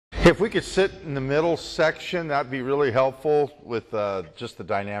If we could sit in the middle section, that'd be really helpful with just the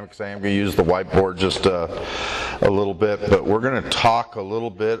dynamics. I am going to use the whiteboard just a little bit, but we're going to talk a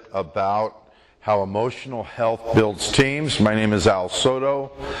little bit about how emotional health builds teams. My name is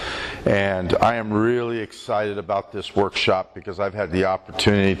Soto, and I am really excited about this workshop because I've had the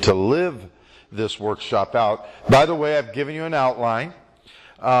opportunity to live this workshop out. By the way, I've given you an outline.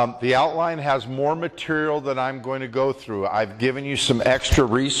 The outline has more material that I'm going to go through. I've given you some extra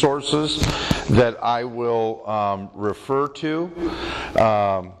resources that I will refer to,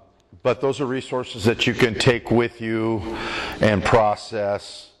 but those are resources that you can take with you and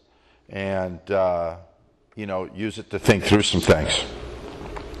process and use it to think through some things.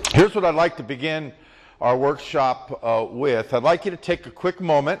 Here's what I'd like to begin our workshop with. I'd like you to take a quick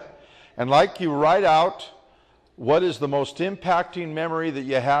moment and like you write out what is the most impacting memory that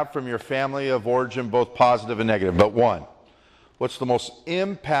you have from your family of origin, both positive and negative? But one, what's the most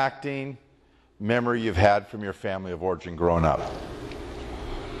impacting memory you've had from your family of origin growing up?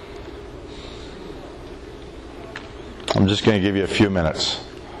 I'm just going to give you a few minutes.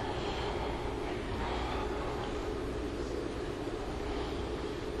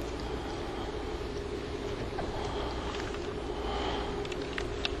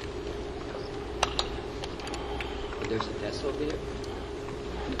 There's a desk over here.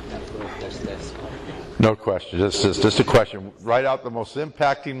 There's a desk. No question. Just a question. Write out the most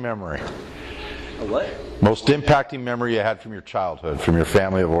impacting memory. A what? Most impacting memory you had from your childhood, from your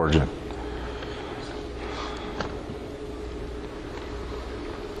family of origin.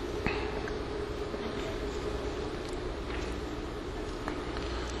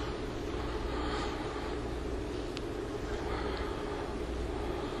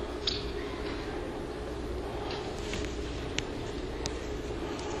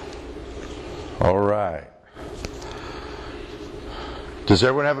 All right. Does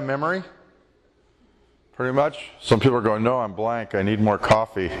everyone have a memory? Pretty much? Some people are going, no, I'm blank. I need more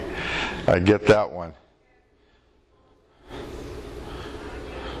coffee. I get that one.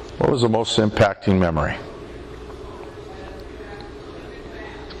 What was the most impacting memory?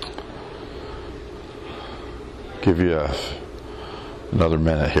 Give you another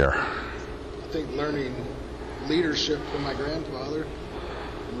minute here. I think learning leadership from my grandfather.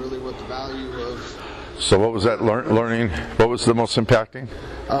 Really what the value of. So what was that learning? What was the most impacting?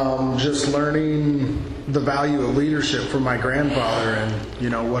 Just learning the value of leadership from my grandfather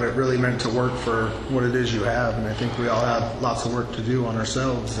and, what it really meant to work for what it is you have. And I think we all have lots of work to do on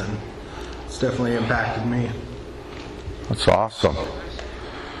ourselves, and it's definitely impacted me. That's awesome.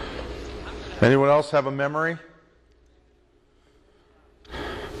 Anyone else have a memory?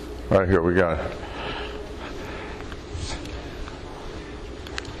 Right here, we got it.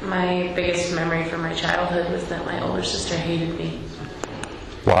 My biggest memory from my childhood was that my older sister hated me.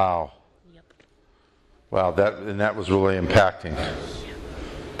 Wow. Yep. Wow, that was really impacting.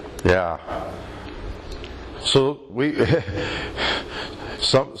 Yeah. So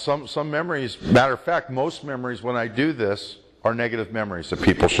some memories, matter of fact, most memories when I do this are negative memories that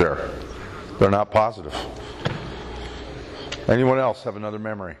people share. They're not positive. Anyone else have another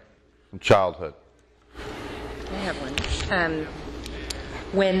memory from childhood? I have one.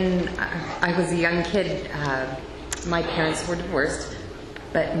 When I was a young kid, my parents were divorced,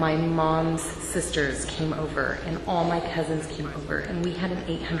 but my mom's sisters came over and all my cousins came over, and we had an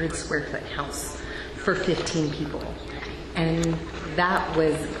 800 square foot house for 15 people. And that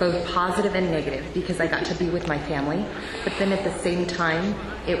was both positive and negative because I got to be with my family, but then at the same time,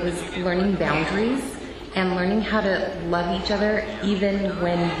 it was learning boundaries and learning how to love each other even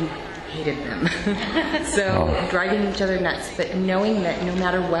when you hated them. So driving each other nuts, but knowing that no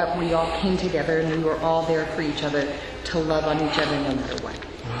matter what, we all came together and we were all there for each other to love on each other no matter what.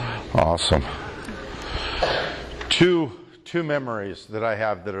 Awesome. Two memories that I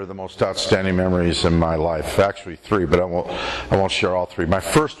have that are the most outstanding memories in my life. Actually three, but I won't share all three. My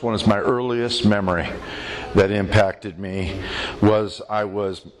first one is my earliest memory that impacted me was I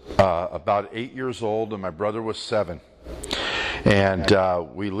was about 8 years old and my brother was 7. And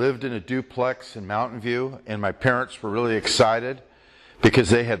we lived in a duplex in Mountain View, and my parents were really excited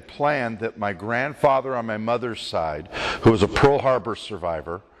because they had planned that my grandfather on my mother's side, who was a Pearl Harbor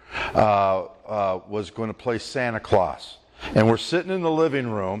survivor, was going to play Santa Claus. And we're sitting in the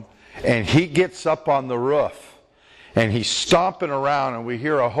living room, and he gets up on the roof, and he's stomping around, and we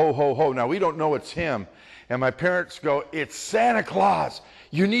hear a ho, ho, ho. Now, we don't know it's him. And my parents go, "It's Santa Claus.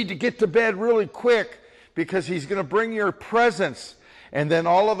 You need to get to bed really quick, because he's going to bring your presents." And then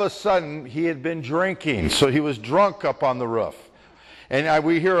all of a sudden, he had been drinking, so he was drunk up on the roof. And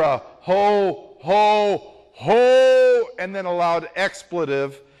we hear a ho, ho, ho, and then a loud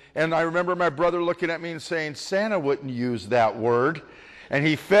expletive, And I remember my brother looking at me and saying, Santa wouldn't use that word. And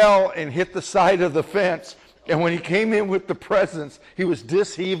he fell and hit the side of the fence. And when he came in with the presents, he was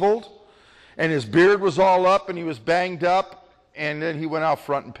disheveled, and his beard was all up, and he was banged up, and then he went out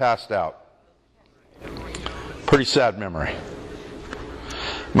front and passed out. Pretty sad memory.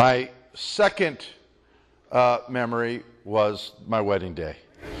 My second memory was my wedding day.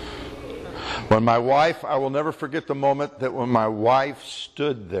 When my wife, I will never forget the moment that when my wife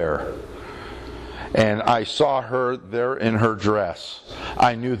stood there and I saw her there in her dress,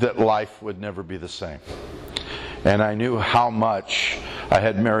 I knew that life would never be the same. And I knew how much I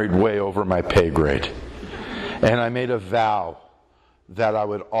had married way over my pay grade. And I made a vow that I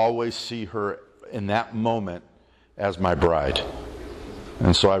would always see her in that moment as my bride.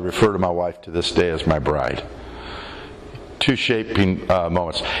 And so I refer to my wife to this day as my bride. Two shaping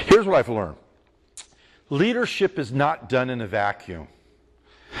moments. Here's what I've learned. Leadership is not done in a vacuum.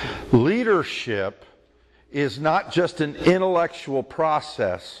 Leadership is not just an intellectual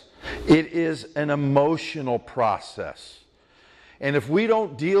process. It is an emotional process. And if we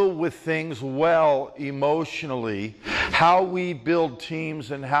don't deal with things well emotionally, how we build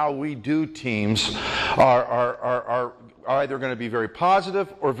teams and how we do teams are either going to be very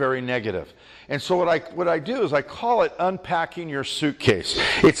positive or very negative. And so what I do is I call it unpacking your suitcase.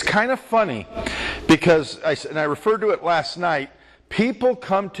 It's kind of funny because, I referred to it last night, people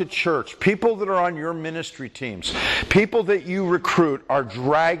come to church, people that are on your ministry teams, people that you recruit are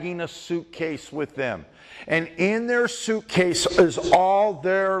dragging a suitcase with them. And in their suitcase is all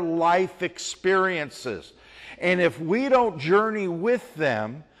their life experiences. And if we don't journey with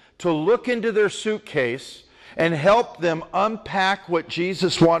them to look into their suitcase and help them unpack what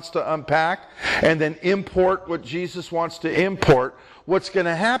Jesus wants to unpack and then import what Jesus wants to import, what's going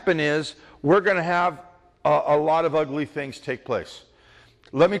to happen is we're going to have a lot of ugly things take place.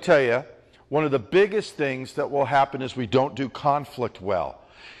 Let me tell you, one of the biggest things that will happen is we don't do conflict well.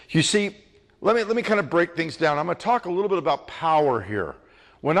 You see, let me kind of break things down. I'm going to talk a little bit about power here.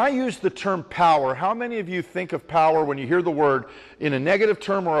 When I use the term power, how many of you think of power when you hear the word in a negative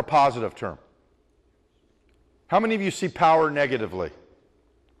term or a positive term? How many of you see power negatively?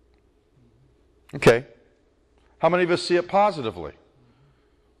 Okay. How many of us see it positively?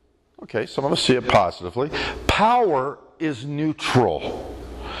 Okay, some of us see it positively. Power is neutral.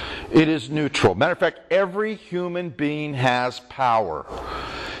 It is neutral. Matter of fact, every human being has power.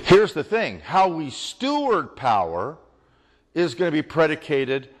 Here's the thing. How we steward power is going to be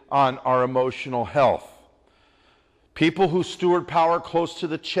predicated on our emotional health. People who steward power close to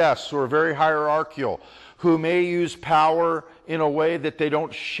the chest, who are very hierarchical, who may use power in a way that they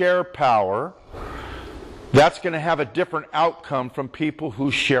don't share power, that's going to have a different outcome from people who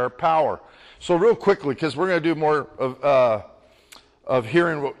share power. So real quickly, because we're going to do more of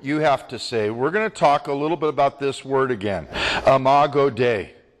hearing what you have to say, we're going to talk a little bit about this word again, imago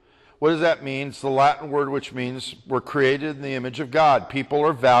Dei. What does that mean? It's the Latin word which means we're created in the image of God. People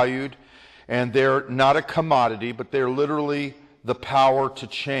are valued, and they're not a commodity, but they're literally the power to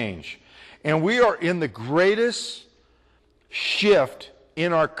change. And we are in the greatest shift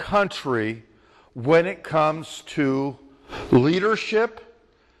in our country when it comes to leadership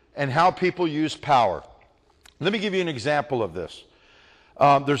and how people use power. Let me give you an example of this.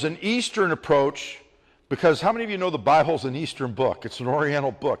 There's an Eastern approach, because how many of you know the Bible's an Eastern book? It's an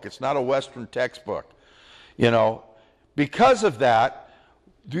Oriental book. It's not a Western textbook. You know, because of that,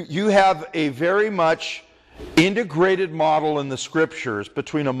 you have a very much integrated model in the Scriptures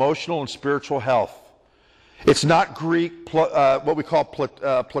between emotional and spiritual health. It's not Greek, what we call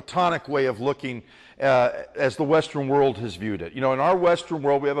Platonic way of looking as the Western world has viewed it. You know, in our Western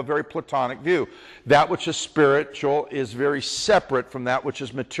world, we have a very Platonic view. That which is spiritual is very separate from that which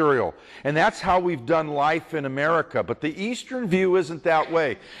is material. And that's how we've done life in America. But the Eastern view isn't that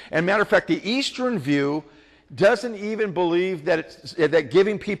way. And matter of fact, the Eastern view doesn't even believe that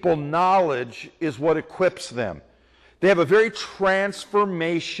giving people knowledge is what equips them. They have a very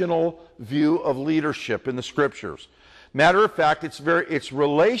transformational view of leadership in the Scriptures. Matter of fact, it's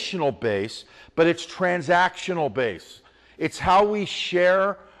relational based, but it's transactional based. It's how we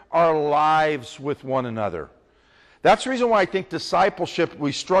share our lives with one another. That's the reason why I think discipleship,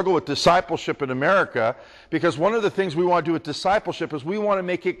 we struggle with discipleship in America, because one of the things we want to do with discipleship is we want to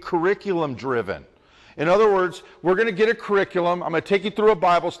make it curriculum driven. In other words, we're going to get a curriculum. I'm going to take you through a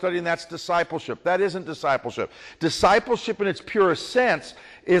Bible study, and that's discipleship. That isn't discipleship. Discipleship in its purest sense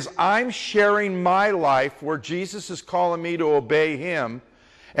is I'm sharing my life where Jesus is calling me to obey Him,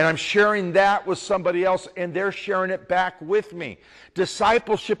 and I'm sharing that with somebody else, and they're sharing it back with me.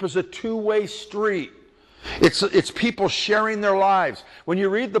 Discipleship is a two-way street. It's people sharing their lives. When you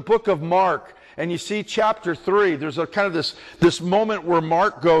read the book of Mark and you see chapter 3, there's a kind of this moment where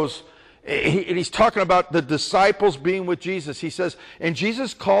Mark goes, and he's talking about the disciples being with Jesus. He says, and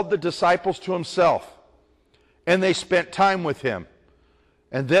Jesus called the disciples to himself, and they spent time with him.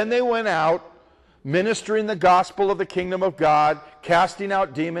 And then they went out, ministering the gospel of the kingdom of God, casting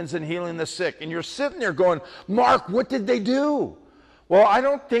out demons and healing the sick. And you're sitting there going, Mark, what did they do? Well, I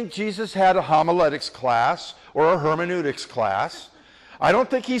don't think Jesus had a homiletics class or a hermeneutics class. I don't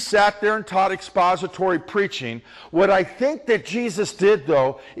think he sat there and taught expository preaching. What I think that Jesus did,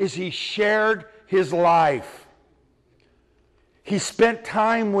 though, is he shared his life. He spent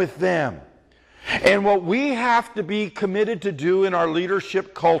time with them. And what we have to be committed to do in our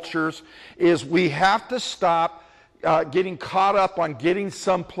leadership cultures is we have to stop getting caught up on getting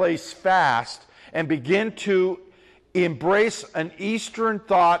someplace fast and begin to embrace an Eastern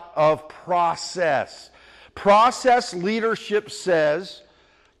thought of process. Process leadership says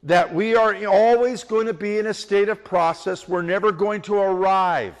that we are always going to be in a state of process. We're never going to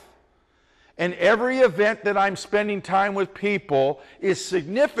arrive. And every event that I'm spending time with people is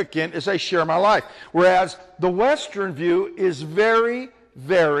significant as I share my life. Whereas the Western view is very,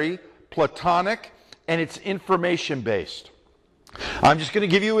 very platonic, and it's information-based. I'm just going to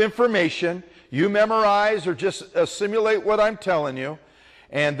give you information. You memorize or just assimilate what I'm telling you,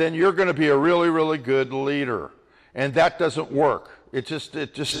 and then you're going to be a really, really good leader. And that doesn't work. It just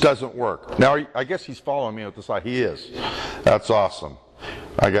doesn't work. Now, I guess he's following me with the side. He is. That's awesome.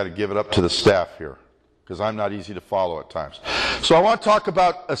 I got to give it up to the staff here because I'm not easy to follow at times. So I want to talk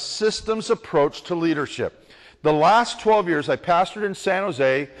about a systems approach to leadership. The last 12 years, I pastored in San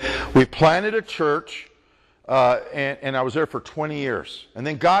Jose. We planted a church, and I was there for 20 years. And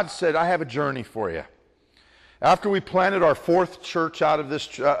then God said, I have a journey for you. After we planted our 4th church out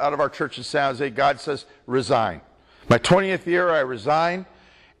of our church in San Jose, God says, resign. My 20th year, I resigned.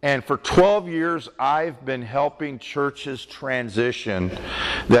 And for 12 years, I've been helping churches transition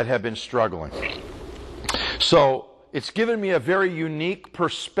that have been struggling. So it's given me a very unique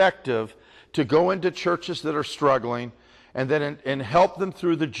perspective to go into churches that are struggling and then and help them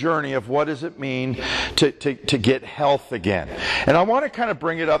through the journey of what does it mean to get health again. And I want to kind of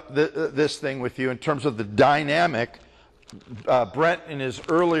bring it up, this thing with you in terms of the dynamic. Brent in his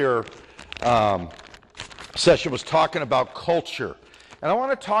earlier session was talking about culture. And I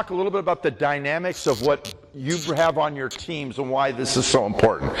want to talk a little bit about the dynamics of what you have on your teams and why this is so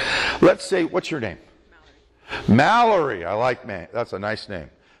important. Let's say, what's your name? Mallory. Mallory. I like, man, that's a nice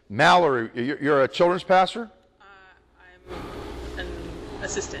name. Mallory, you're a children's pastor? I'm an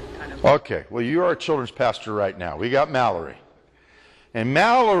assistant, kind of. Okay, well, you are a children's pastor right now. We got Mallory. And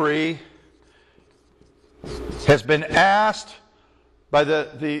Mallory has been asked by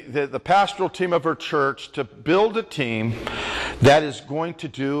the pastoral team of her church to build a team that is going to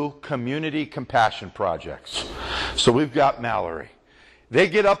do community compassion projects. So we've got Mallory. They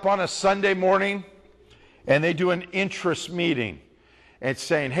get up on a Sunday morning and they do an interest meeting and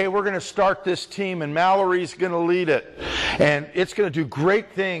saying, hey, we're going to start this team and Mallory's going to lead it. And it's going to do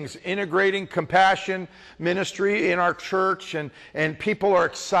great things, integrating compassion ministry in our church, and people are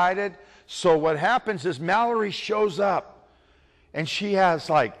excited. So what happens is Mallory shows up and she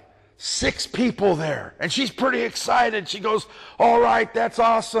has like 6 people there. And she's pretty excited. She goes, all right, that's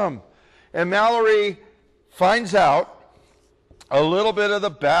awesome. And Mallory finds out a little bit of the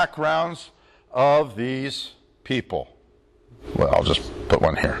backgrounds of these people. Well, I'll just put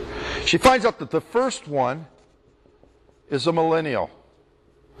one here. She finds out that the first one is a millennial.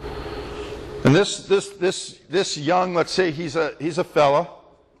 And this young, let's say he's a fella.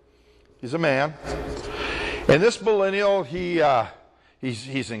 He's a man. And this millennial,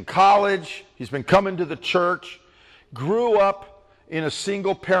 he's in college, he's been coming to the church, grew up in a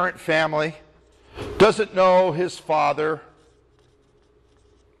single parent family, doesn't know his father,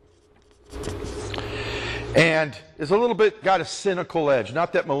 and is a little bit got a cynical edge.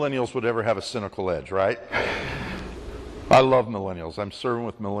 Not that millennials would ever have a cynical edge, right? I love millennials. I'm serving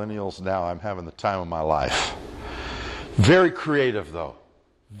with millennials now. I'm having the time of my life. Very creative, though.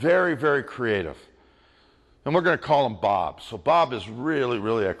 Very, very creative. And we're going to call him Bob. So Bob is really,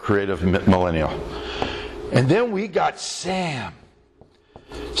 really a creative millennial. And then we got Sam.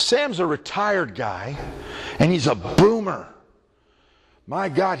 Sam's a retired guy, and he's a boomer. My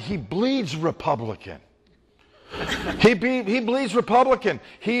God, he bleeds Republican. He bleeds Republican.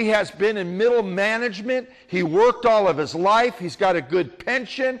 He has been in middle management. He worked all of his life. He's got a good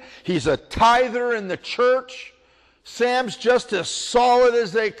pension. He's a tither in the church. Sam's just as solid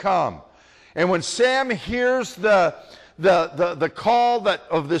as they come. And when Sam hears the the call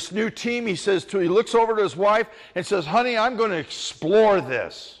of this new team, he looks over to his wife and says, honey, I'm going to explore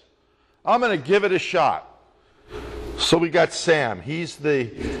this. I'm going to give it a shot. So we got Sam. He's the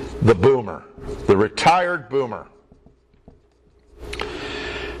boomer, the retired boomer.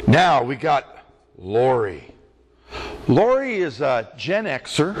 Now we got Lori. Lori is a Gen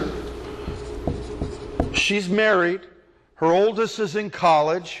Xer. She's married. Her oldest is in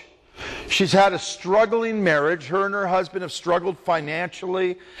college. She's had a struggling marriage. Her and her husband have struggled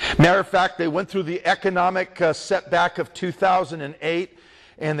financially. Matter of fact, they went through the economic setback of 2008,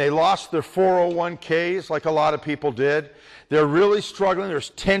 and they lost their 401ks like a lot of people did. They're really struggling. There's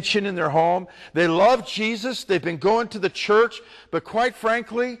tension in their home. They love Jesus. They've been going to the church, but quite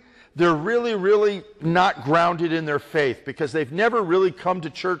frankly, they're really, really not grounded in their faith because they've never really come to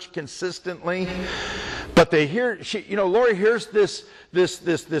church consistently. But they hear, Lori hears this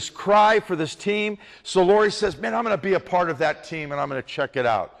cry for this team. So Lori says, man, I'm going to be a part of that team and I'm going to check it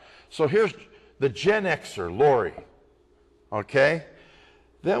out. So here's the Gen Xer, Lori. Okay?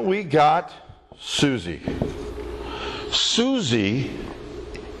 Then we got Susie. Susie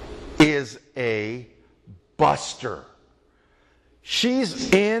is a buster.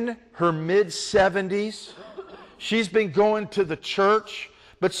 She's in her mid-70s. She's been going to the church.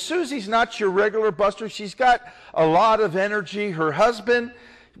 But Susie's not your regular buster. She's got a lot of energy. Her husband,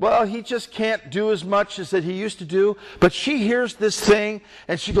 well, he just can't do as much as that he used to do. But she hears this thing,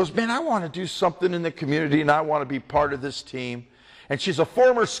 and she goes, man, I want to do something in the community, and I want to be part of this team. And she's a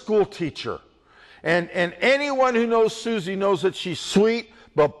former school teacher. And anyone who knows Susie knows that she's sweet,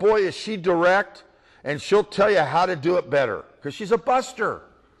 but boy, is she direct, and she'll tell you how to do it better. Because she's a buster.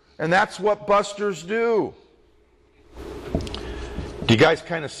 And that's what busters do. Do you guys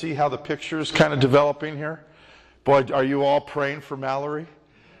kind of see how the picture is kind of developing here? Boy, are you all praying for Mallory?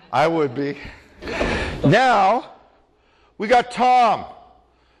 I would be. Now, we got Tom.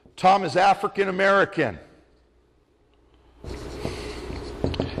 Tom is African American.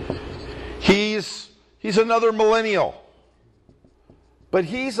 He's another millennial. But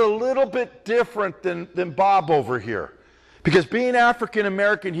he's a little bit different than Bob over here. Because being African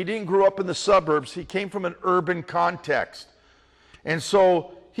American, he didn't grow up in the suburbs. He came from an urban context. And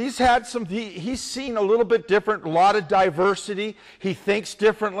so he's seen a little bit different, a lot of diversity. He thinks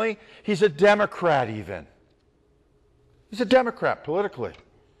differently. He's a Democrat even. He's a Democrat politically.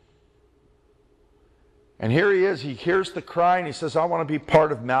 And here he is. He hears the cry and he says, I want to be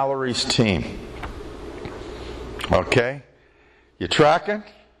part of Mallory's team. Okay? You tracking?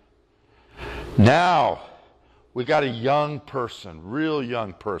 Now, we got a young person, real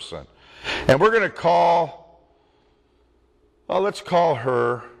young person. And we're going to call, well, let's call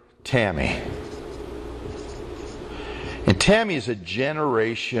her Tammy. And Tammy is a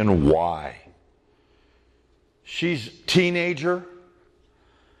Generation Y. She's a teenager.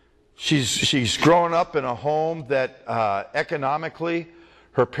 She's growing up in a home that economically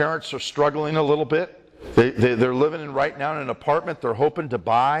her parents are struggling a little bit. They're living right now in an apartment they're hoping to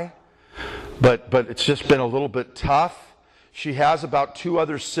buy. But it's just been a little bit tough. She has about 2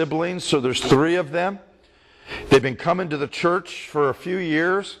 other siblings, so there's 3 of them. They've been coming to the church for a few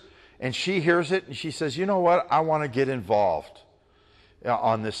years, and she hears it, and she says, you know what, I want to get involved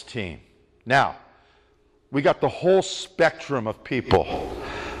on this team. Now, we got the whole spectrum of people.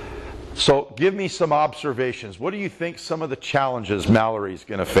 So give me some observations. What do you think some of the challenges Mallory's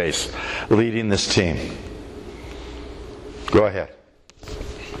going to face leading this team? Go ahead.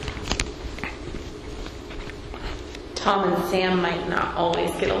 Tom and Sam might not always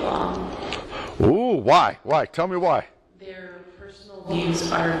get along. Ooh, why? Why? Tell me why. Their personal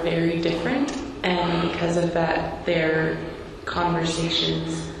views are very different, and because of that, their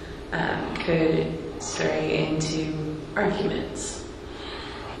conversations could stray into arguments.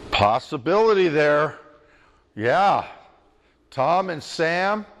 Possibility there. Yeah. Tom and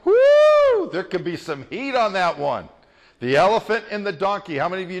Sam. Woo! There could be some heat on that one. The elephant and the donkey. How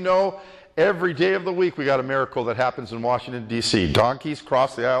many of you know every day of the week we got a miracle that happens in Washington, D.C. Donkeys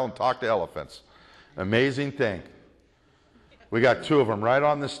cross the aisle and talk to elephants. Amazing thing. We got 2 of them right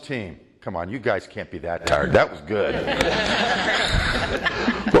on this team. Come on, you guys can't be that tired. That was good.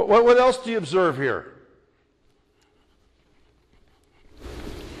 But what else do you observe here?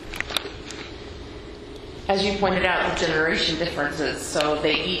 As you pointed out, the generation differences. So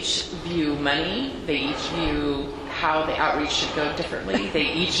they each view money. They each view how the outreach should go differently.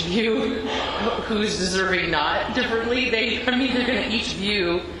 They each view who's deserving not differently. They're going to each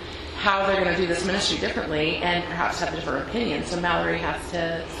view how they're going to do this ministry differently and perhaps have a different opinion. So Mallory has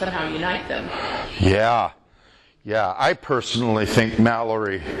to somehow unite them. Yeah. Yeah, I personally think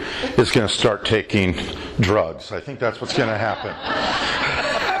Mallory is going to start taking drugs. I think that's what's going to happen.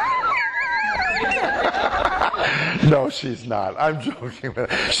 No, she's not. I'm joking.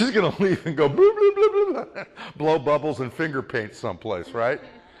 She's going to leave and go blah, blah, blah, blah, blah, blow bubbles and finger paint someplace, right?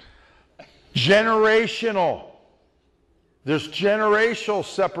 Generational. There's generational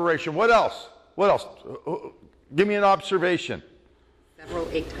separation. What else? What else? Give me an observation. Several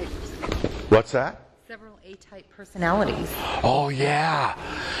A-type personalities. What's that? Several A-type personalities. Oh, yeah.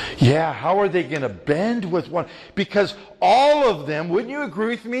 Yeah, how are they going to bend with one? Because all of them, wouldn't you agree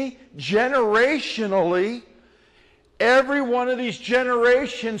with me, generationally, every one of these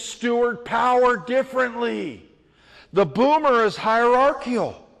generations steward power differently. The boomer is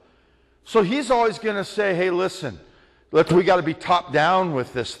hierarchical. So he's always going to say, hey, listen, we got to be top down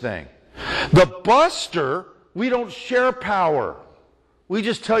with this thing. The buster, we don't share power. We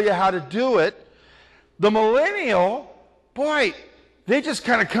just tell you how to do it. The millennial, boy, they just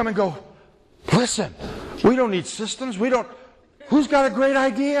kind of come and go, listen, we don't need systems. Who's got a great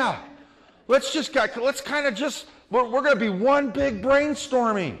idea? We're going to be one big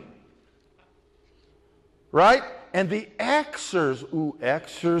brainstorming. Right? And the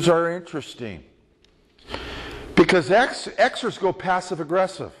Xers are interesting. Because Xers go passive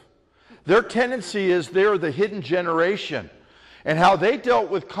aggressive. Their tendency is they're the hidden generation. And how they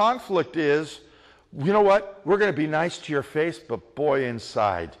dealt with conflict is, you know what? We're going to be nice to your face, but boy,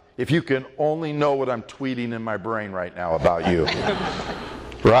 inside, if you can only know what I'm tweeting in my brain right now about you.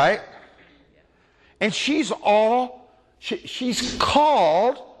 Right? And she's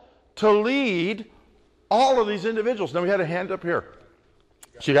called to lead all of these individuals. Now, we had a hand up here.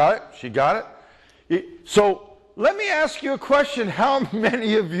 She got it? She got it? So, let me ask you a question. How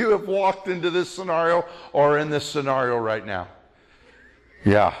many of you have walked into this scenario or in this scenario right now?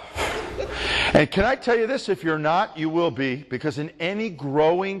 Yeah. And can I tell you this? If you're not, you will be. Because in any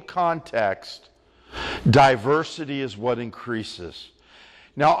growing context, diversity is what increases.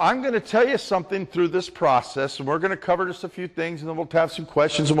 Now, I'm going to tell you something through this process, and we're going to cover just a few things, and then we'll have some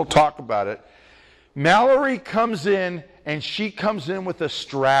questions, and we'll talk about it. Mallory comes in, and she comes in with a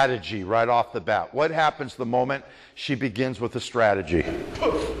strategy right off the bat. What happens the moment she begins with a strategy?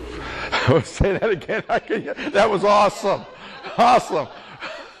 Say that again. That was awesome. Awesome.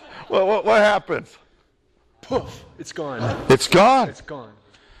 Well, what happens? Poof. It's gone. It's gone. It's gone.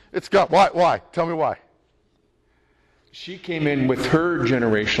 It's gone. Why? Tell me why. She came in with her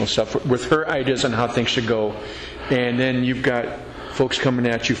generational stuff, with her ideas on how things should go. And then you've got folks coming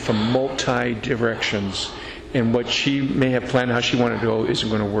at you from multi-directions. And what she may have planned, how she wanted to go, isn't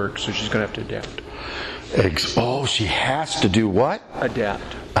going to work. So she's going to have to adapt. Oh, she has to do what?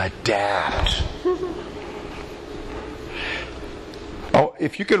 Adapt. Adapt. Oh,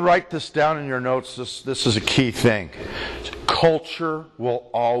 if you could write this down in your notes, this is a key thing. Culture will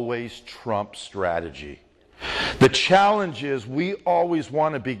always trump strategy. The challenge is we always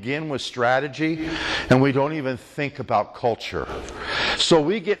want to begin with strategy and we don't even think about culture. So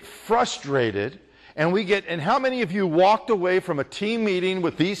we get frustrated and how many of you walked away from a team meeting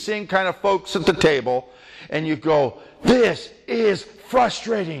with these same kind of folks at the table and you go, this is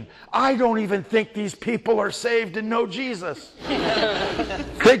frustrating. I don't even think these people are saved and know Jesus.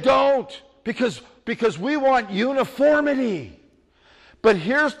 They don't because we want uniformity. But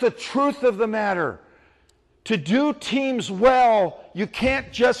here's the truth of the matter. To do teams well, you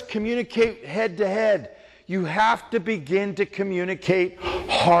can't just communicate head to head. You have to begin to communicate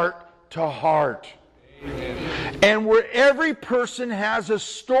heart to heart. Amen. And where every person has a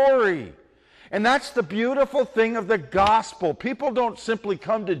story. And that's the beautiful thing of the gospel. People don't simply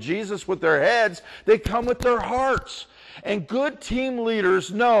come to Jesus with their heads, they come with their hearts. And good team leaders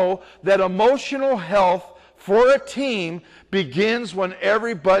know that emotional health for a team begins when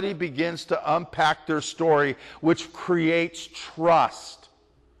everybody begins to unpack their story, which creates trust.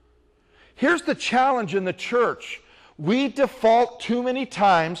 Here's the challenge in the church. We default too many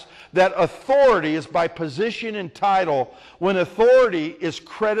times that authority is by position and title when authority is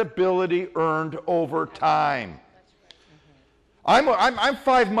credibility earned over time. I'm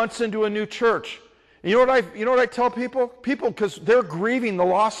 5 months into a new church. You know what I tell people? People, because they're grieving the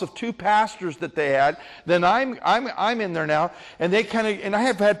loss of 2 pastors that they had. Then I'm in there now, and and I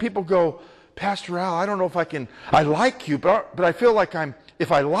have had people go, Pastor Al, I don't know if I like you, but I feel like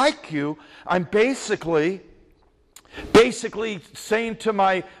if I like you, I'm basically saying to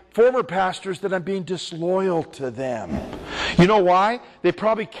my former pastors that I'm being disloyal to them. You know why? They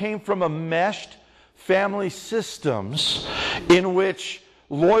probably came from a meshed family systems in which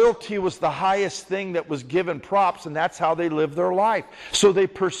loyalty was the highest thing that was given props, and that's how they live their life. So they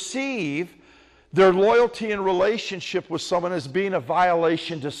perceive their loyalty and relationship with someone as being a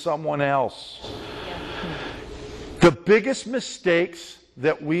violation to someone else. The biggest mistakes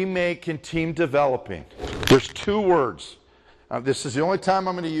that we make in team developing, there's two words. This is the only time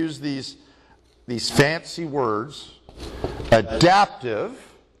I'm going to use these fancy words: adaptive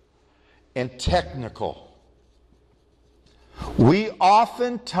and technical. We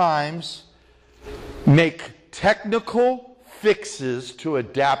oftentimes make technical fixes to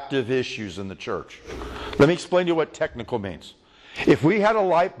adaptive issues in the church. Let me explain to you what technical means. If we had a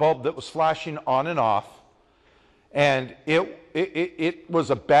light bulb that was flashing on and off, and it was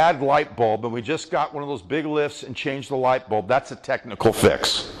a bad light bulb, and we just got one of those big lifts and changed the light bulb, that's a technical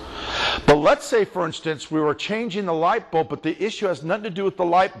fix. But let's say, for instance, we were changing the light bulb, but the issue has nothing to do with the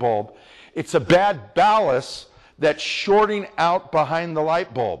light bulb. It's a bad ballast that's shorting out behind the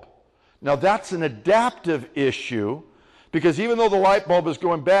light bulb. Now that's an adaptive issue, because even though the light bulb is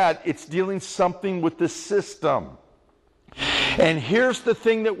going bad, it's dealing something with the system. And here's the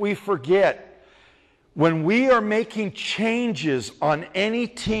thing that we forget. When we are making changes on any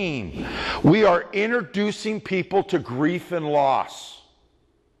team, we are introducing people to grief and loss.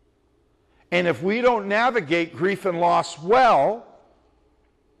 And if we don't navigate grief and loss well,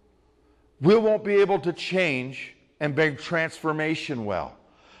 we won't be able to change and bring transformation well.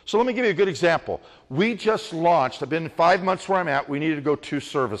 So let me give you a good example. We just launched, I've been 5 months where I'm at, we needed to go 2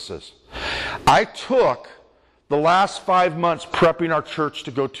 services. I took the last 5 months prepping our church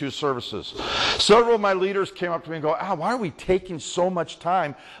to go 2 services. Several of my leaders came up to me and go, why are we taking so much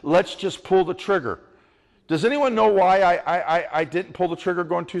time? Let's just pull the trigger. Does anyone know why I didn't pull the trigger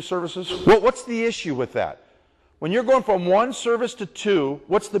going 2 services? Well, what's the issue with that? When you're going from 1 service to 2,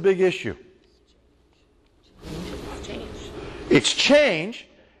 what's the big issue? It's change.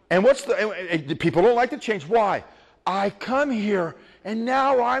 And people don't like to change. Why? I come here and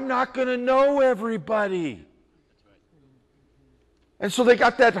now I'm not going to know everybody. And so they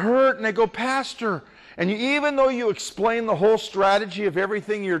got that hurt and they go, Pastor, and even though you explain the whole strategy of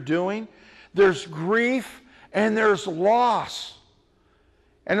everything you're doing, there's grief and there's loss.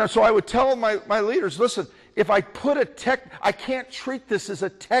 And so I would tell my leaders, listen, if I put I can't treat this as a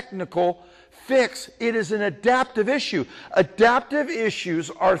technical fix. It is an adaptive issue. Adaptive issues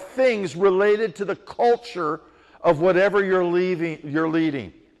are things related to the culture of whatever you're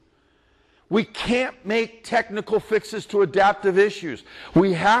leading. We can't make technical fixes to adaptive issues.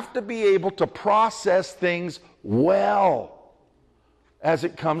 We have to be able to process things well as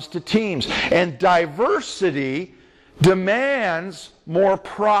it comes to teams. And diversity demands more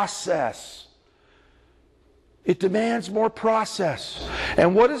process. It demands more process.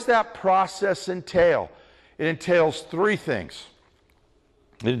 And what does that process entail? It entails 3 things.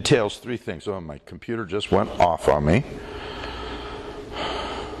 It entails 3 things. Oh, my computer just went off on me.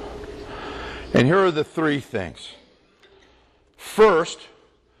 And here are the 3 things. First,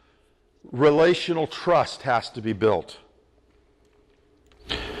 relational trust has to be built.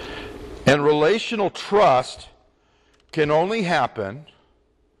 And relational trust can only happen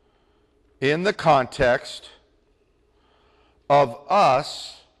in the context of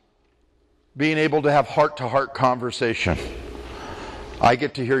us being able to have heart-to-heart conversation. I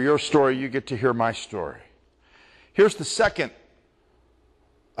get to hear your story, you get to hear my story. Here's the second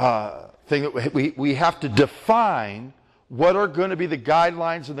thing that we have to define what are going to be the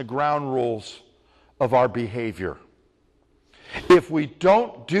guidelines and the ground rules of our behavior. If we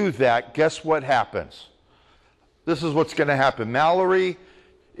don't do that, guess what happens? This is what's going to happen. Mallory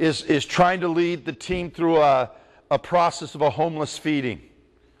is trying to lead the team through a process of a homeless feeding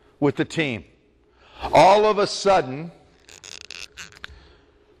with the team. All of a sudden,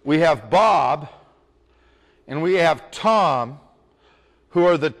 we have Bob and we have Tom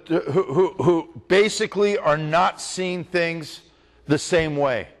who basically are not seeing things the same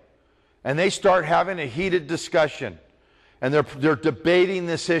way. And they start having a heated discussion. And they're debating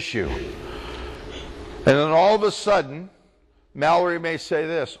this issue. And then all of a sudden, Mallory may say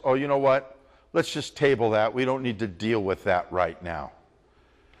this, oh, you know what? Let's just table that. We don't need to deal with that right now.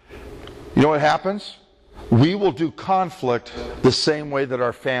 You know what happens? We will do conflict the same way that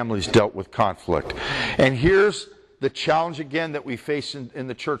our families dealt with conflict. And here's the challenge again that we face in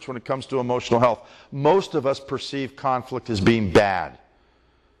the church when it comes to emotional health. Most of us perceive conflict as being bad.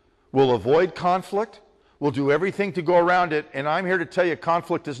 We'll avoid conflict. We'll do everything to go around it. And I'm here to tell you,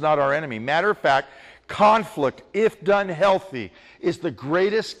 conflict is not our enemy. Matter of fact, conflict, if done healthy, is the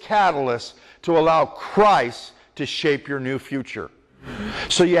greatest catalyst to allow Christ to shape your new future.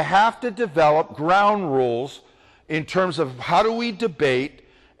 So you have to develop ground rules in terms of how do we debate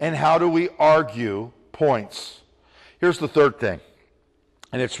and how do we argue points. Here's the third thing,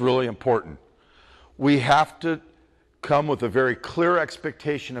 and it's really important. we have to come with a very clear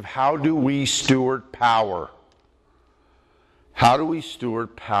expectation of how do we steward power. How do we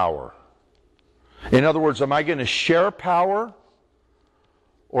steward power? In other words, am I going to share power,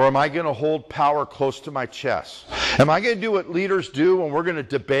 or am I going to hold power close to my chest? Am I going to do what leaders do when we're going to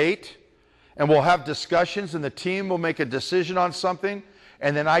debate and we'll have discussions and the team will make a decision on something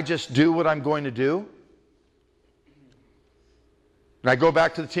and then I just do what I'm going to do? And I go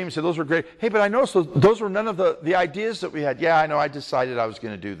back to the team and say, those were great. Hey, but I noticed those were none of the ideas that we had. Yeah, I know, I decided I was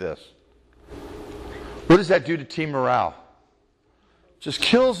going to do this. What does that do to team morale? Just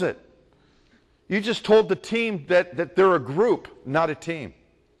kills it. You just told the team that they're a group, not a team.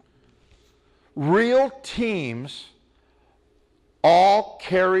 Real teams all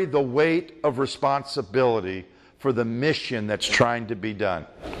carry the weight of responsibility for the mission that's trying to be done.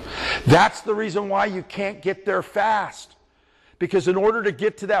 That's the reason why you can't get there fast. Because in order to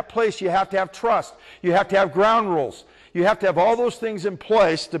get to that place, you have to have trust. You have to have ground rules. You have to have all those things in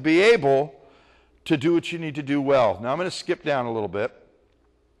place to be able to do what you need to do well. Now I'm going to skip down a little bit.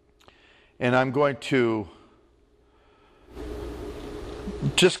 And I'm going to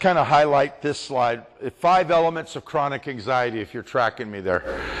just kind of highlight this slide. 5 elements of chronic anxiety, if you're tracking me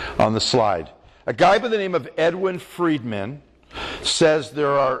there on the slide. A guy by the name of Edwin Friedman says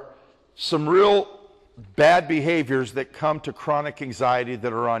there are some real bad behaviors that come to chronic anxiety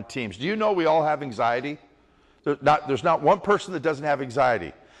that are on teams. Do you know we all have anxiety? There's not one person that doesn't have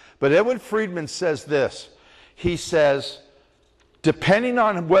anxiety. But Edwin Friedman says this. He says, depending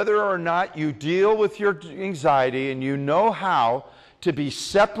on whether or not you deal with your anxiety and you know how to be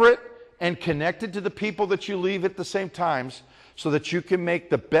separate and connected to the people that you leave at the same times so that you can make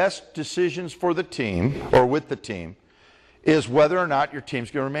the best decisions for the team or with the team, is whether or not your team's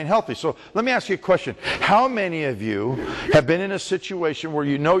going to remain healthy. So let me ask you a question. How many of you have been in a situation where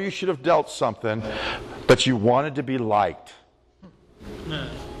you know you should have dealt something, but you wanted to be liked?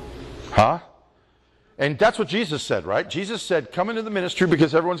 Huh? And that's what Jesus said, right? Jesus said, come into the ministry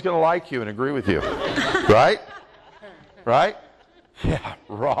because everyone's going to like you and agree with you. Right? Right? Yeah,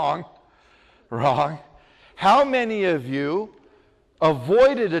 wrong. Wrong. How many of you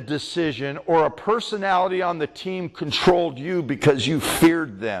avoided a decision or a personality on the team controlled you because you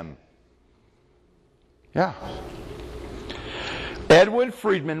feared them? Yeah. Edwin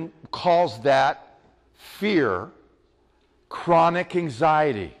Friedman calls that fear chronic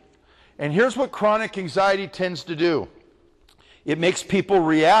anxiety. And here's what chronic anxiety tends to do. It makes people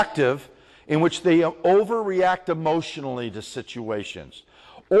reactive, in which they overreact emotionally to situations.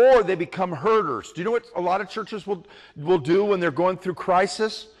 Or they become herders. Do you know what a lot of churches will do when they're going through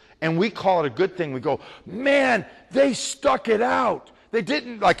crisis? And we call it a good thing. We go, man, they stuck it out. They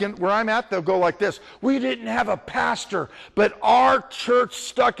didn't, like where I'm at, they'll go like this. We didn't have a pastor, but our church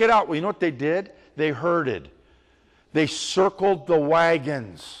stuck it out. Well, you know what they did? They herded. They circled the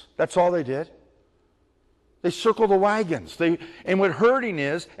wagons. That's all they did. They circled the wagons. And what herding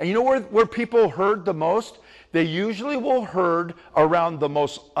is, and you know where people herd the most? They usually will herd around the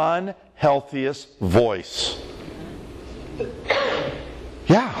most unhealthiest voice.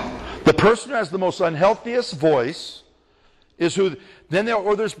 Yeah. The person who has the most unhealthiest voice is who,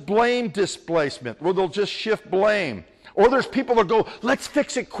 or there's blame displacement, where they'll just shift blame. Or there's people that go, let's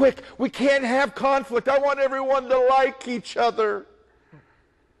fix it quick. We can't have conflict. I want everyone to like each other.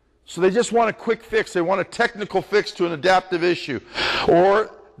 So they just want a quick fix. They want a technical fix to an adaptive issue.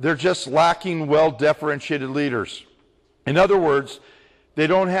 Or they're just lacking well-differentiated leaders. In other words, they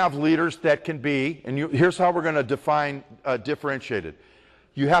don't have leaders that can be, and here's how we're going to define differentiated.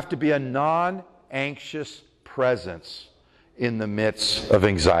 You have to be a non-anxious presence in the midst of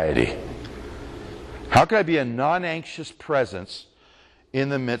anxiety. How can I be a non-anxious presence in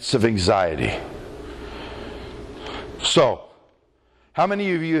the midst of anxiety? So, how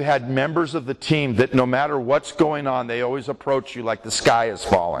many of you had members of the team that no matter what's going on, they always approach you like the sky is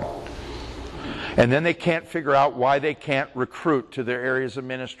falling? And then they can't figure out why they can't recruit to their areas of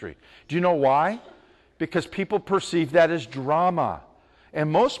ministry. Do you know why? Because people perceive that as drama. And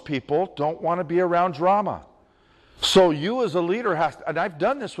most people don't want to be around drama. So you as a leader have to, and I've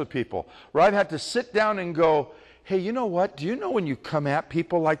done this with people, where I've had to sit down and go, hey, you know what? Do you know when you come at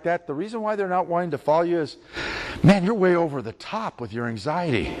people like that, the reason why they're not wanting to follow you is, man, you're way over the top with your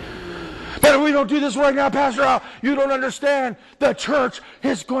anxiety. Man, we don't do this right now, Pastor Al. You don't understand. The church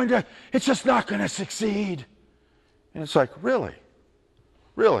is it's just not going to succeed. And it's like, really?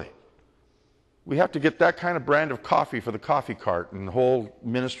 Really? We have to get that kind of brand of coffee for the coffee cart, and the whole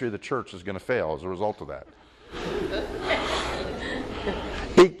ministry of the church is going to fail as a result of that.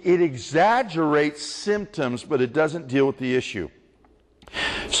 It exaggerates symptoms, but it doesn't deal with the issue.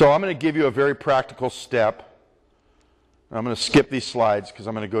 So I'm going to give you a very practical step. I'm going to skip these slides because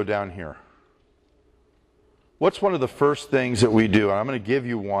I'm going to go down here. What's one of the first things that we do? And I'm going to give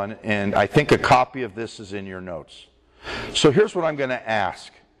you one, and I think a copy of this is in your notes. So here's what I'm going to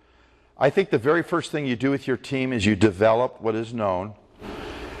ask. I think the very first thing you do with your team is you develop what is known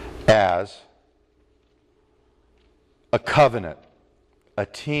as a covenant, a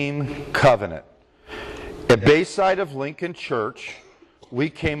team covenant. At Bayside of Lincoln Church, we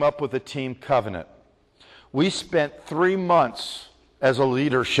came up with a team covenant. We spent 3 months as a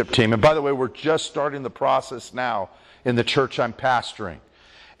leadership team. And by the way, we're just starting the process now in the church I'm pastoring.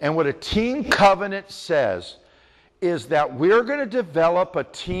 And what a team covenant says is that we're going to develop a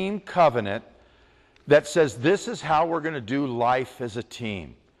team covenant that says this is how we're going to do life as a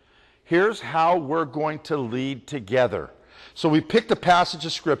team. Here's how we're going to lead together. So we picked a passage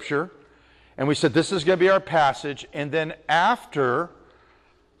of Scripture, and we said this is going to be our passage, and then after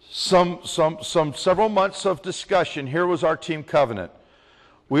several months of discussion, here was our team covenant.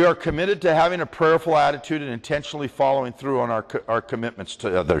 We are committed to having a prayerful attitude and intentionally following through on our commitments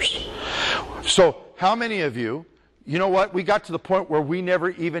to others. So how many of you, you know what, we got to the point where we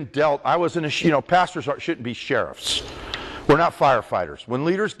never even dealt, pastors shouldn't be sheriffs. We're not firefighters. When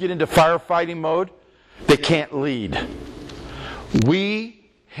leaders get into firefighting mode, they can't lead.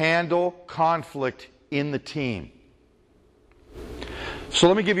 We handle conflict in the team. So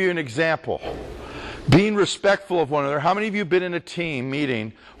let me give you an example. Being respectful of one another. How many of you have been in a team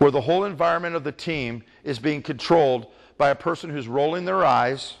meeting where the whole environment of the team is being controlled by a person who's rolling their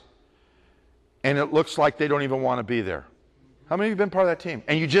eyes and it looks like they don't even want to be there? How many of you have been part of that team?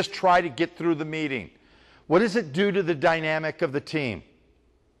 And you just try to get through the meeting. What does it do to the dynamic of the team?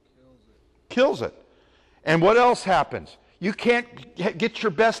 Kills it. And what else happens? You can't get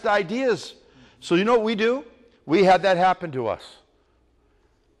your best ideas. So you know what we do? We had that happen to us.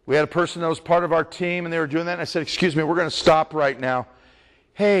 We had a person that was part of our team, and they were doing that, and I said, excuse me, we're going to stop right now.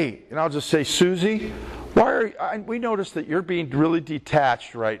 Hey, and I'll just say, Susie, we noticed that you're being really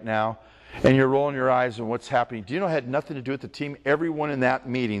detached right now, and you're rolling your eyes on what's happening. Do you know it had nothing to do with the team? Everyone in that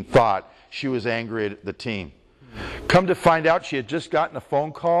meeting thought she was angry at the team. Come to find out, she had just gotten a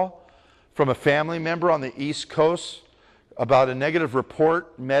phone call from a family member on the East Coast about a negative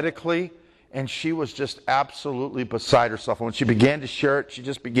report medically, and she was just absolutely beside herself. And when she began to share it, she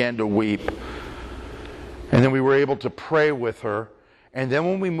just began to weep. And then we were able to pray with her. And then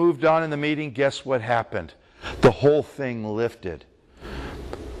when we moved on in the meeting, guess what happened? The whole thing lifted.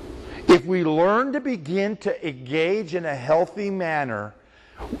 If we learn to begin to engage in a healthy manner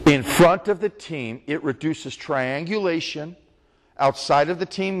in front of the team, it reduces triangulation outside of the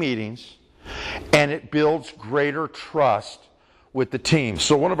team meetings, and it builds greater trust with the team.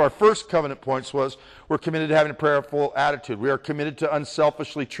 So one of our first covenant points was we're committed to having a prayerful attitude. We are committed to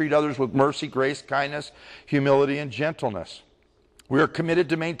unselfishly treat others with mercy, grace, kindness, humility, and gentleness. We are committed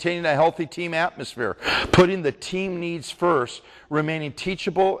to maintaining a healthy team atmosphere, putting the team needs first, remaining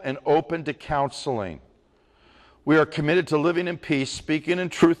teachable and open to counseling. We are committed to living in peace, speaking in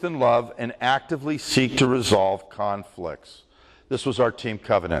truth and love, and actively seek to resolve conflicts. This was our team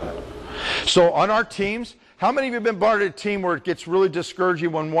covenant. So on our teams, how many of you have been part of a team where it gets really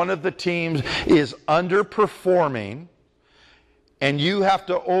discouraging when one of the teams is underperforming and you have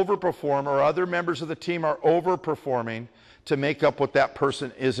to overperform, or other members of the team are overperforming to make up what that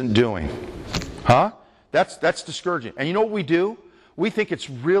person isn't doing? Huh? That's discouraging. And you know what we do? We think it's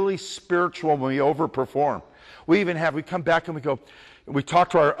really spiritual when we overperform. We come back and we talk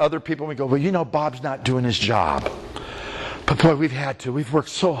to our other people and we go, well, you know, Bob's not doing his job. But boy, we've worked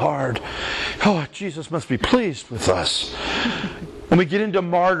so hard. Oh, Jesus must be pleased with us. And we get into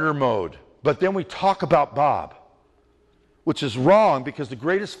martyr mode. But then we talk about Bob, which is wrong, because the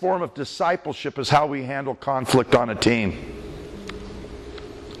greatest form of discipleship is how we handle conflict on a team.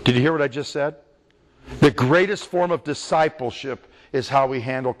 Did you hear what I just said? The greatest form of discipleship is how we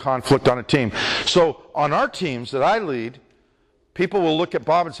handle conflict on a team. So on our teams that I lead, people will look at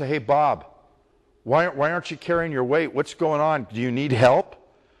Bob and say, hey, Bob, why aren't you carrying your weight? What's going on? Do you need help?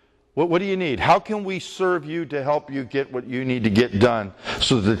 What do you need? How can we serve you to help you get what you need to get done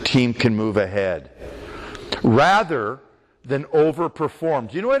so that the team can move ahead? Rather than overperform.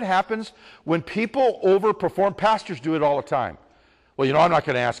 Do you know what happens when people overperform? Pastors do it all the time. Well, you know, I'm not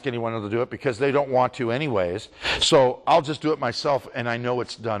going to ask anyone to do it because they don't want to anyways. So I'll just do it myself, and I know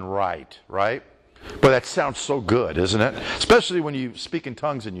it's done right? But that sounds so good, isn't it? Especially when you speak in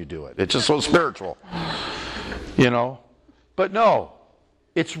tongues and you do it. It's just so spiritual. You know? But no,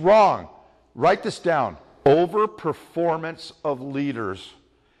 it's wrong. Write this down. Overperformance of leaders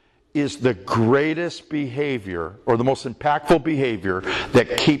is the greatest behavior or the most impactful behavior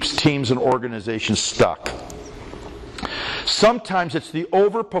that keeps teams and organizations stuck. Sometimes it's the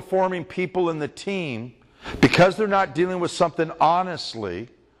overperforming people in the team, because they're not dealing with something honestly,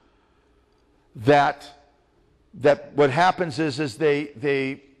 that what happens is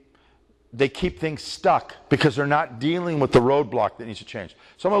they keep things stuck because they're not dealing with the roadblock that needs to change.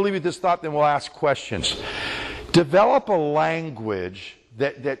 So I'm going to leave you with this thought, then we'll ask questions. Develop a language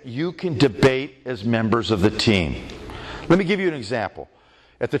that you can debate as members of the team. Let me give you an example.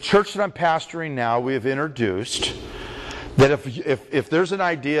 At the church that I'm pastoring now, we have introduced that if there's an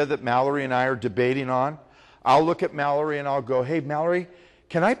idea that Mallory and I are debating on, I'll look at Mallory and I'll go, hey, Mallory,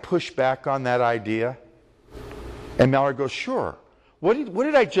 can I push back on that idea? And Mallory goes, sure. What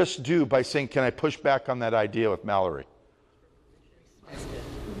did I just do by saying, can I push back on that idea with Mallory?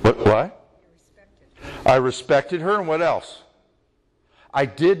 What? I respected her, and what else? I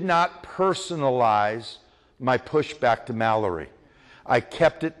did not personalize my pushback to Mallory. I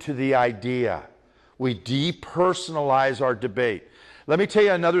kept it to the idea. We depersonalize our debate. Let me tell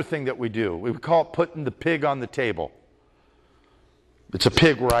you another thing that we do. We call it putting the pig on the table. It's a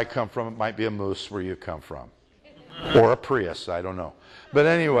pig where I come from. It might be a moose where you come from. Or a Prius, I don't know. But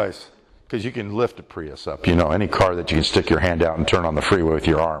anyways, because you can lift a Prius up. You know, any car that you can stick your hand out and turn on the freeway with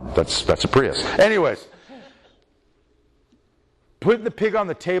your arm. That's a Prius. Anyways, putting the pig on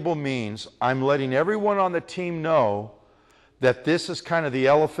the table means I'm letting everyone on the team know that this is kind of the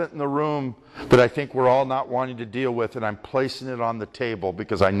elephant in the room that I think we're all not wanting to deal with, and I'm placing it on the table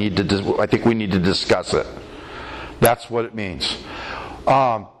because I think we need to discuss it. That's what it means.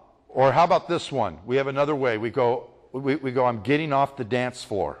 Or how about this one? We have another way. We go, I'm getting off the dance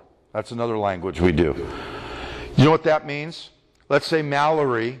floor. That's another language we do. You know what that means? Let's say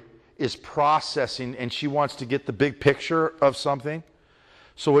Mallory is processing and she wants to get the big picture of something.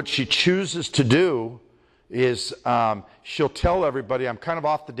 So what she chooses to do is she'll tell everybody, I'm kind of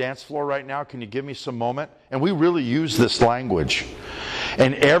off the dance floor right now. Can you give me some moment? And we really use this language.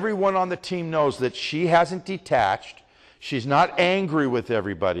 And everyone on the team knows that she hasn't detached. She's not angry with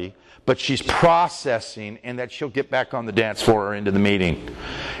everybody, but she's processing, and that she'll get back on the dance floor or into the meeting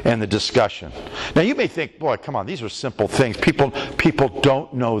and the discussion. Now you may think, boy, come on, these are simple things. People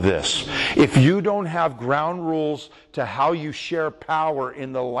don't know this. If you don't have ground rules to how you share power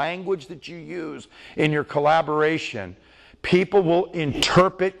in the language that you use in your collaboration, people will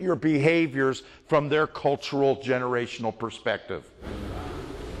interpret your behaviors from their cultural, generational perspective.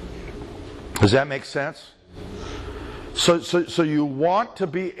 Does that make sense? So you want to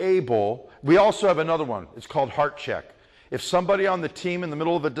be able, we also have another one. It's called heart check. If somebody on the team in the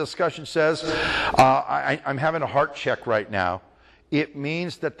middle of a discussion says, I'm having a heart check right now, it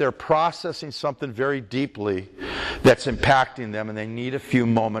means that they're processing something very deeply that's impacting them, and they need a few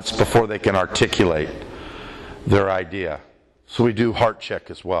moments before they can articulate their idea. So we do heart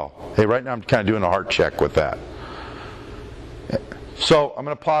check as well. Hey, right now I'm kind of doing a heart check with that. So I'm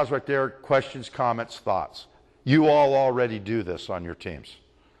going to pause right there. Questions, comments, thoughts. You all already do this on your teams.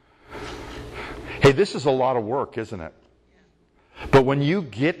 Hey, this is a lot of work, isn't it? But when you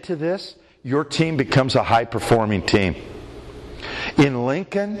get to this, your team becomes a high-performing team. In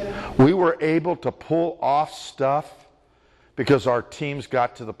Lincoln, we were able to pull off stuff because our teams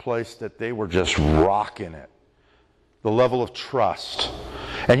got to the place that they were just rocking it. The level of trust.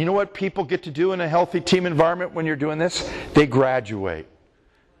 And you know what people get to do in a healthy team environment when you're doing this? They graduate.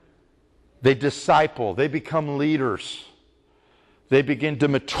 They disciple. They become leaders. They begin to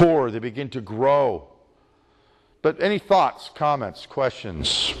mature. They begin to grow. But any thoughts, comments,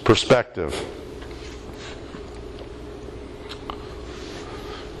 questions, perspective?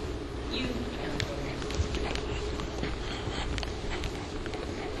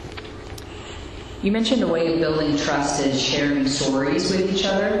 You mentioned a way of building trust is sharing stories with each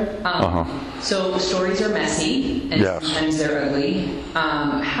other. So stories are messy, and sometimes they're ugly.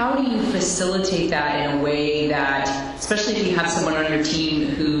 How do you facilitate that in a way that, especially if you have someone on your team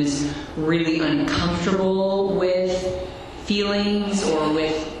who's really uncomfortable with feelings or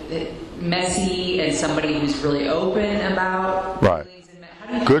with messy, and somebody who's really open about feelings? How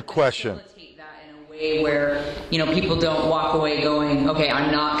do you Good question. Facilitate that in a way where people don't walk away going, okay,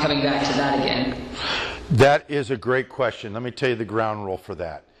 I'm not coming back to that again? That is a great question. Let me tell you the ground rule for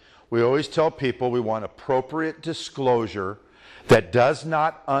that. We always tell people we want appropriate disclosure that does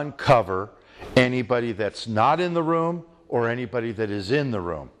not uncover anybody that's not in the room or anybody that is in the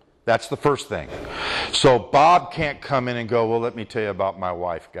room. That's the first thing. So Bob can't come in and go, well, let me tell you about my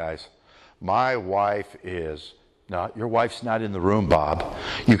wife, guys. My wife is... No, your wife's not in the room, Bob.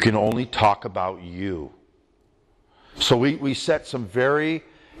 You can only talk about you. So we set some very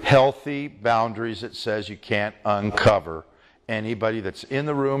healthy boundaries that says you can't uncover anybody that's in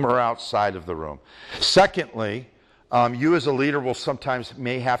the room or outside of the room. Secondly, you as a leader will sometimes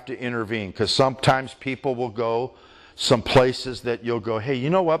may have to intervene, because sometimes people will go some places that you'll go, hey, you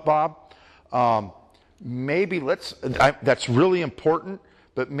know what, Bob? Maybe that's really important,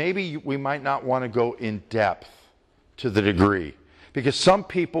 but maybe we might not want to go in depth to the degree. Because some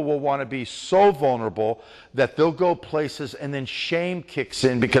people will want to be so vulnerable that they'll go places and then shame kicks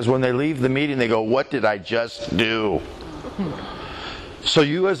in, because when they leave the meeting they go, what did I just do? So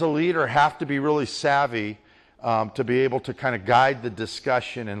you as a leader have to be really savvy to be able to kind of guide the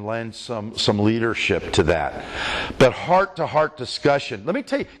discussion and lend some leadership to that. But heart-to-heart discussion. Let me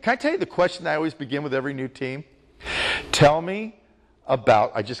tell you, can I tell you the question I always begin with every new team? Tell me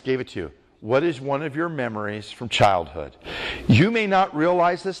about, I just gave it to you, what is one of your memories from childhood? You may not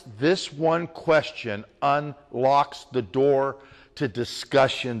realize this. This one question unlocks the door to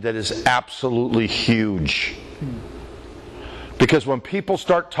discussion that is absolutely huge. Because when people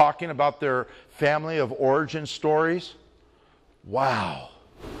start talking about their family of origin stories, wow.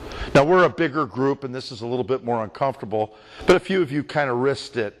 Now, we're a bigger group, and this is a little bit more uncomfortable, but a few of you kind of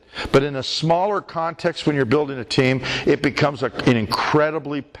risked it. But in a smaller context, when you're building a team, it becomes an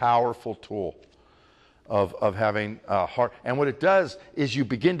incredibly powerful tool of having a heart. And what it does is you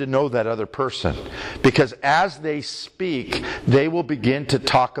begin to know that other person. Because as they speak, they will begin to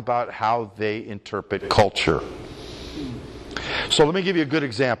talk about how they interpret culture. So let me give you a good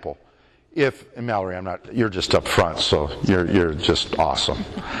example. And Mallory, you're just up front, so you're just awesome.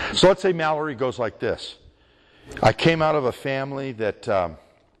 So let's say Mallory goes like this. I came out of a family that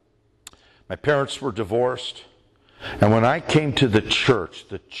my parents were divorced, and when I came to the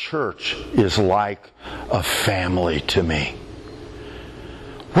church is like a family to me.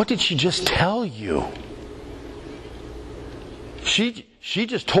 What did she just tell you? She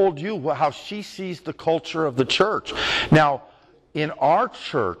just told you how she sees the culture of the church. Now, in our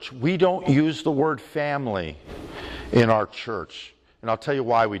church, we don't use the word family in our church. And I'll tell you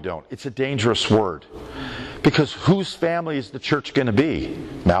why we don't. It's a dangerous word. Because whose family is the church going to be?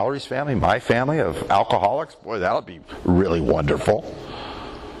 Mallory's family? My family of alcoholics? Boy, that'll be really wonderful.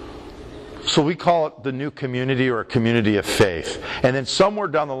 So we call it the new community, or a community of faith. And then somewhere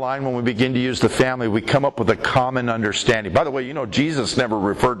down the line, when we begin to use the family, we come up with a common understanding. By the way, you know, Jesus never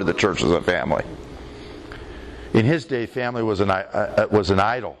referred to the church as a family. In his day, family was an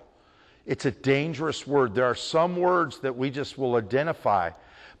idol. It's a dangerous word. There are some words that we just will identify.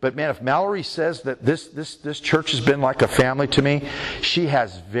 But man, if Mallory says that this church has been like a family to me, she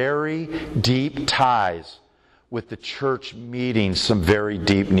has very deep ties with the church meeting some very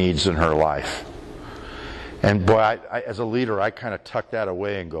deep needs in her life. And boy, as a leader, I kind of tuck that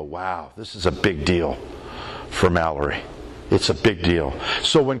away and go, wow, this is a big deal for Mallory. It's a big deal.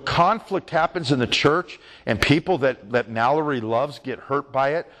 So when conflict happens in the church and people that Mallory loves get hurt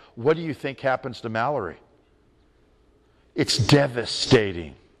by it, what do you think happens to Mallory? It's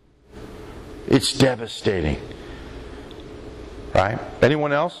devastating. It's devastating. Right?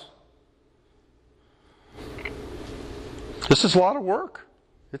 Anyone else? This is a lot of work.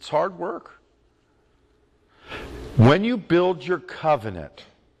 It's hard work. When you build your covenant,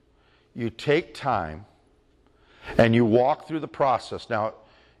 you take time and you walk through the process. Now,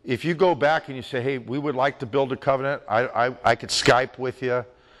 if you go back and you say, hey, we would like to build a covenant, I could Skype with you.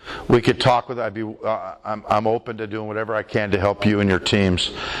 We could talk with you. I'm open to doing whatever I can to help you and your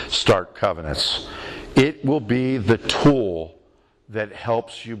teams start covenants. It will be the tool that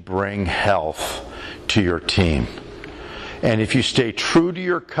helps you bring health to your team. And if you stay true to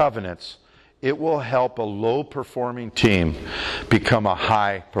your covenants, it will help a low-performing team become a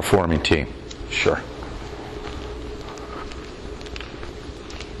high-performing team. Sure.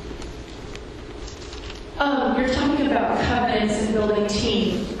 You're talking about covenants and building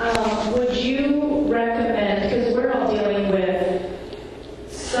team. Would you recommend, because we're all dealing with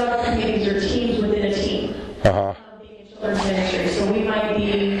subcommittees or teams within a team, being in children's ministry. So we might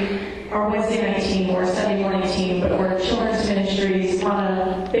be our Wednesday night team or Sunday morning team, but we're children's ministries on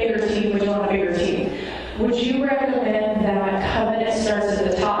a bigger team, which is on a bigger team. Would you recommend that covenant starts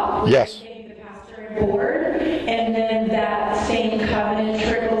at the top? Yes. Getting the pastor and board, and then that same covenant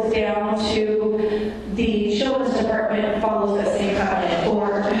trickles down to the children's department, follows that same covenant,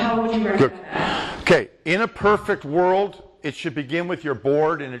 or how would you recommend that? Okay, in a perfect world, it should begin with your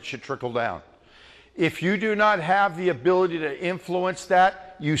board and it should trickle down. If you do not have the ability to influence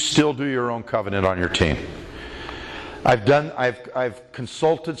that, you still do your own covenant on your team. I've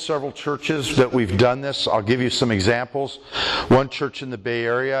consulted several churches that we've done this. I'll give you some examples. One church in the Bay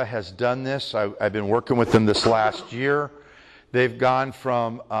Area has done this. I've been working with them this last year. They've gone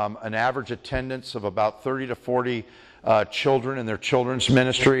from an average attendance of about 30 to 40 children in their children's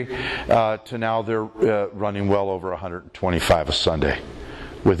ministry to now they're running well over 125 a Sunday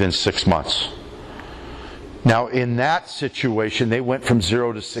within 6 months. Now, in that situation, they went from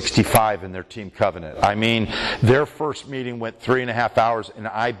 0 to 65 in their team covenant. I mean, their first meeting went 3.5 hours, and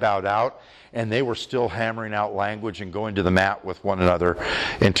I bowed out, and they were still hammering out language and going to the mat with one another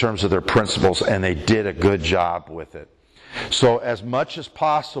in terms of their principles, and they did a good job with it. So, as much as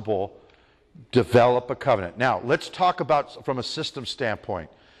possible, develop a covenant. Now, let's talk about from a system standpoint.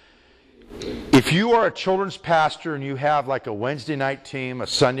 If you are a children's pastor and you have like a Wednesday night team, a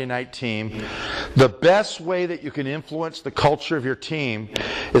Sunday night team, the best way that you can influence the culture of your team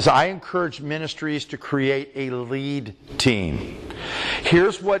is I encourage ministries to create a lead team.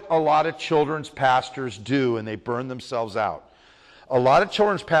 Here's what a lot of children's pastors do, and they burn themselves out. A lot of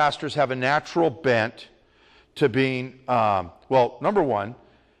children's pastors have a natural bent to being, well, number one,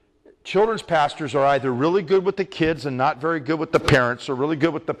 children's pastors are either really good with the kids and not very good with the parents, or really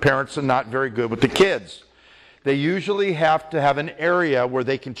good with the parents and not very good with the kids. They usually have to have an area where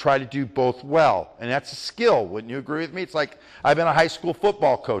they can try to do both well, and that's a skill. Wouldn't you agree with me? It's like I've been a high school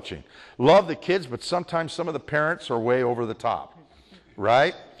football coaching. Love the kids, but sometimes some of the parents are way over the top,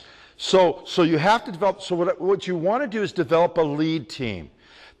 right? So you have to develop, so what you want to do is develop a lead team.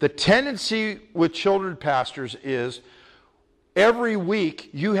 The tendency with children's pastors is every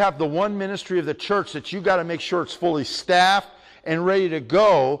week, you have the one ministry of the church that you got to make sure it's fully staffed and ready to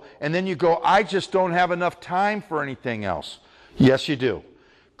go, and then you go, I just don't have enough time for anything else. Yes, you do.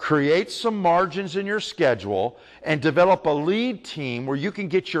 Create some margins in your schedule and develop a lead team where you can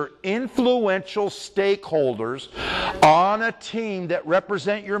get your influential stakeholders on a team that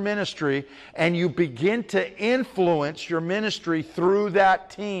represent your ministry, and you begin to influence your ministry through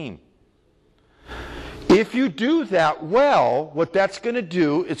that team. If you do that well, what that's going to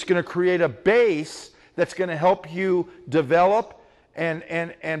do, it's going to create a base that's going to help you develop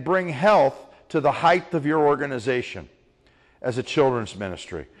and bring health to the height of your organization as a children's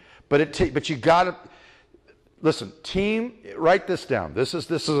ministry. But you got to listen. Team, write this down. This is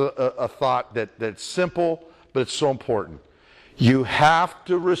a thought that's simple, but it's so important. You have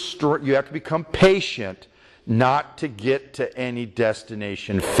to restore. You have to become patient, not to get to any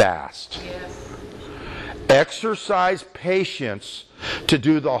destination fast. Yes. Exercise patience to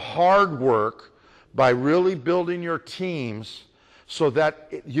do the hard work by really building your teams so that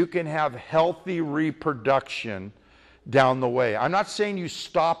you can have healthy reproduction down the way. I'm not saying you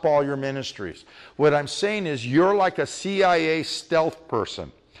stop all your ministries. What I'm saying is you're like a CIA stealth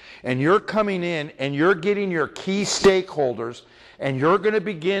person, and you're coming in and you're getting your key stakeholders, and you're going to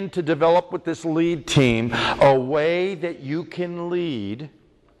begin to develop with this lead team a way that you can lead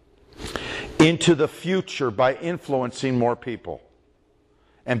into the future by influencing more people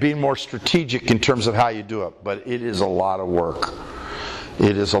and being more strategic in terms of how you do it. But it is a lot of work.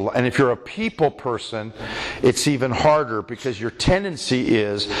 It is and if you're a people person, it's even harder, because your tendency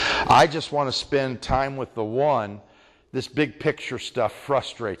is, I just want to spend time with the one. This big picture stuff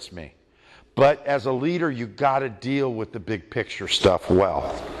frustrates me. But as a leader, you got to deal with the big picture stuff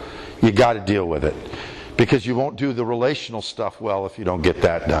well. You got to deal with it, because you won't do the relational stuff well if you don't get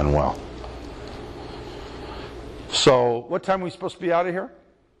that done well. So, what time are we supposed to be out of here?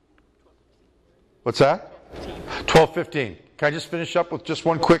 What's that? 12:15. Can I just finish up with just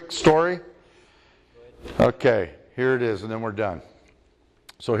one quick story? Okay, here it is, and then we're done.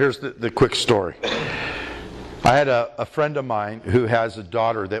 So here's the quick story. I had a friend of mine who has a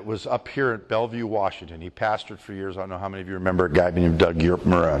daughter that was up here at Bellevue, Washington. He pastored for years. I don't know how many of you remember a guy named Doug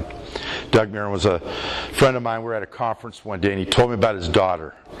Marin. Doug Marin was a friend of mine. We were at a conference one day, and he told me about his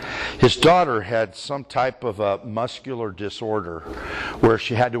daughter. His daughter had some type of a muscular disorder where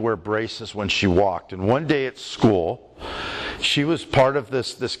she had to wear braces when she walked. And one day at school, she was part of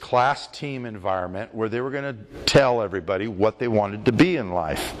this class team environment where they were going to tell everybody what they wanted to be in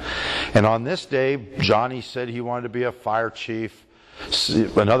life. And on this day, Johnny said he wanted to be a fire chief.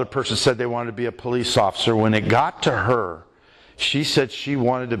 Another person said they wanted to be a police officer. When it got to her, she said she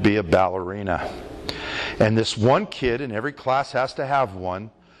wanted to be a ballerina. And this one kid, and every class has to have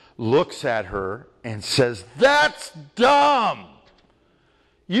one, looks at her and says, "That's dumb.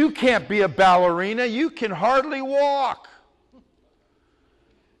 You can't be a ballerina. You can hardly walk."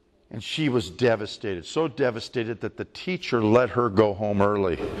 And she was devastated, so devastated that the teacher let her go home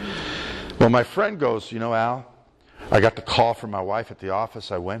early. Well, my friend goes, "You know, Al, I got the call from my wife at the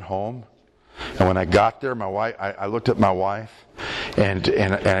office. I went home, and when I got there, I looked at my wife,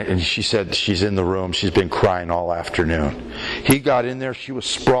 and she said she's in the room. She's been crying all afternoon." He got in there. She was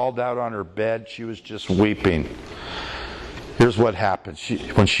sprawled out on her bed. She was just weeping. Here's what happened.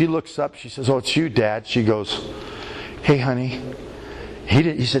 When she looks up, she says, "Oh, it's you, Dad." She goes, "Hey, honey."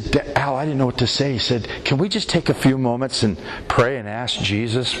 He said, "Al, I didn't know what to say." He said, "Can we just take a few moments and pray and ask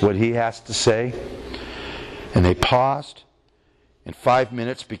Jesus what he has to say?" And they paused. And 5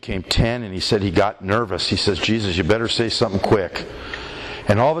 minutes became 10, and he said he got nervous. He says, "Jesus, you better say something quick."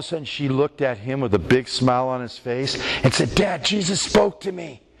 And all of a sudden she looked at him with a big smile on his face and said, "Dad, Jesus spoke to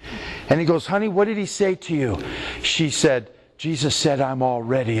me." And he goes, "Honey, what did he say to you?" She said, "Jesus said I'm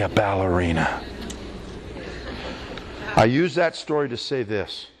already a ballerina." I use that story to say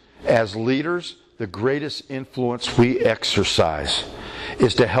this. As leaders, the greatest influence we exercise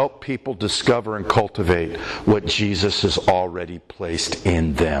is to help people discover and cultivate what Jesus has already placed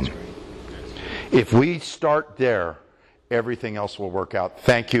in them. If we start there, everything else will work out.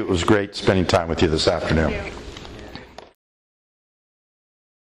 Thank you. It was great spending time with you this afternoon.